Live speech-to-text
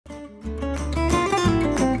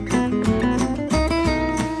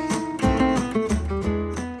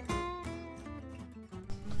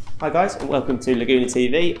Hi guys, and welcome to Laguna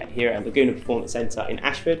TV here at Laguna Performance Centre in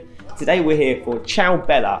Ashford. Today we're here for Ciao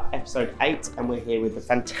Bella, episode 8, and we're here with the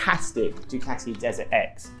fantastic Ducati Desert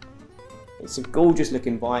X. It's a gorgeous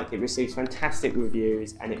looking bike, it receives fantastic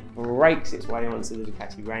reviews, and it breaks its way onto the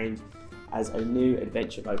Ducati range as a new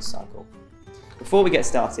adventure motorcycle. Before we get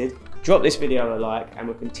started, drop this video a like and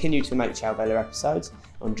we'll continue to make Ciao Bella episodes,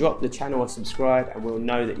 and drop the channel a subscribe and we'll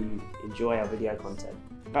know that you enjoy our video content.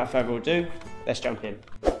 Without further ado, let's jump in.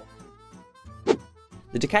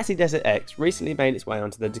 The Ducati Desert X recently made its way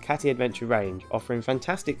onto the Ducati Adventure range, offering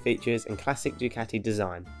fantastic features and classic Ducati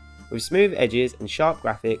design. With smooth edges and sharp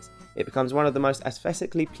graphics, it becomes one of the most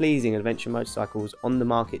aesthetically pleasing adventure motorcycles on the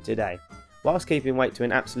market today, whilst keeping weight to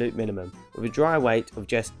an absolute minimum, with a dry weight of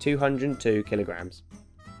just 202 kilograms.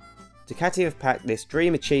 Ducati have packed this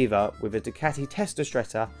dream achiever with a Ducati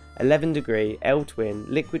Testostretta 11-degree L-twin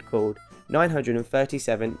liquid-cooled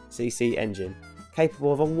 937cc engine,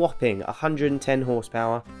 capable of a whopping 110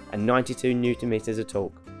 horsepower and 92 Nm of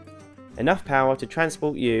torque. Enough power to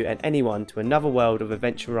transport you and anyone to another world of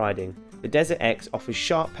adventure riding, the Desert X offers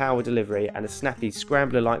sharp power delivery and a snappy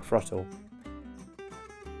Scrambler-like throttle.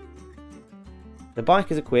 The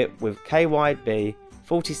bike is equipped with KYB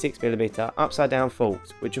 46mm upside-down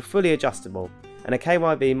forks, which are fully adjustable, and a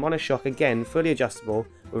KYB monoshock again fully adjustable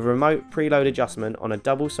with remote preload adjustment on a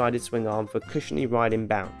double-sided swing arm for cushiony riding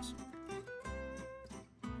bounce.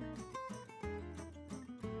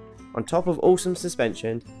 On top of awesome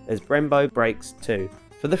suspension, there's Brembo brakes too.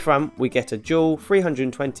 For the front, we get a dual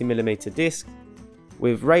 320mm disc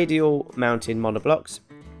with radial mounted monoblocks.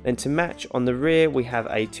 Then to match on the rear, we have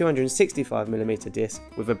a 265mm disc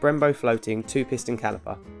with a Brembo floating 2-piston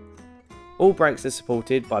caliper. All brakes are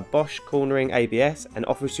supported by Bosch cornering ABS and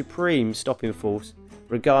offer supreme stopping force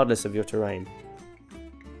regardless of your terrain.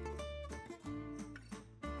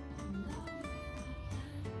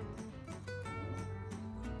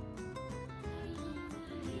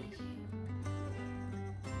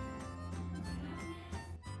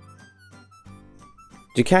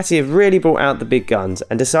 Ducati have really brought out the big guns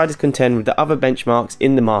and decided to contend with the other benchmarks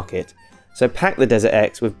in the market, so pack the Desert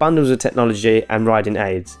X with bundles of technology and riding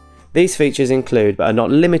aids. These features include, but are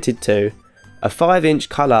not limited to, a 5-inch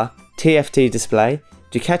colour TFT display,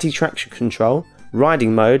 Ducati traction control,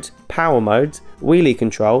 riding modes, power modes, wheelie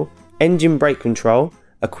control, engine brake control,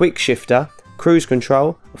 a quick shifter, cruise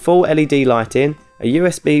control, full LED lighting, a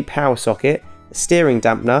USB power socket, a steering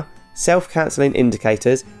dampener, self-cancelling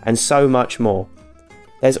indicators, and so much more.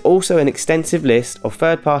 There's also an extensive list of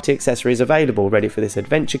third-party accessories available ready for this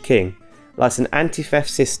adventure king, like an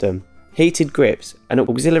anti-theft system, heated grips, an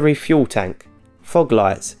auxiliary fuel tank, fog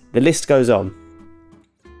lights, the list goes on.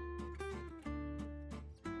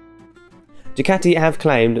 Ducati have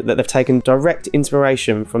claimed that they've taken direct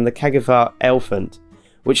inspiration from the Cagiva Elephant,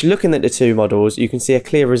 which looking at the two models you can see a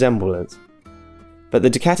clear resemblance. But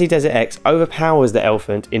the Ducati Desert X overpowers the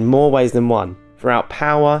Elephant in more ways than one, throughout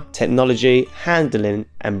power, technology, handling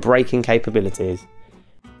and braking capabilities.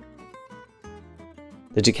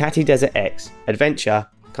 The Ducati Desert X adventure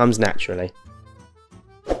comes naturally.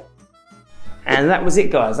 And that was it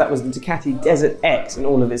guys, that was the Ducati Desert X in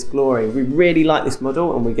all of its glory. We really like this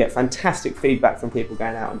model and we get fantastic feedback from people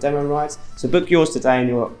going out on demo rides, so book yours today and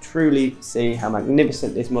you'll truly see how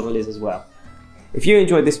magnificent this model is as well. If you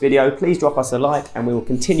enjoyed this video, please drop us a like and we will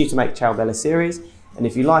continue to make Ciao Bella series. And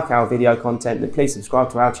if you like our video content, then please subscribe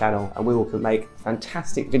to our channel and we will make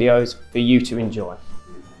fantastic videos for you to enjoy.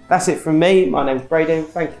 That's it from me, my name's Braden,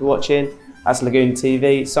 thank you for watching. That's Laguna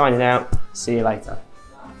TV, signing out, see you later.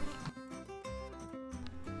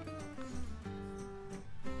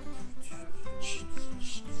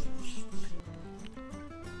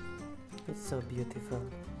 It's so beautiful.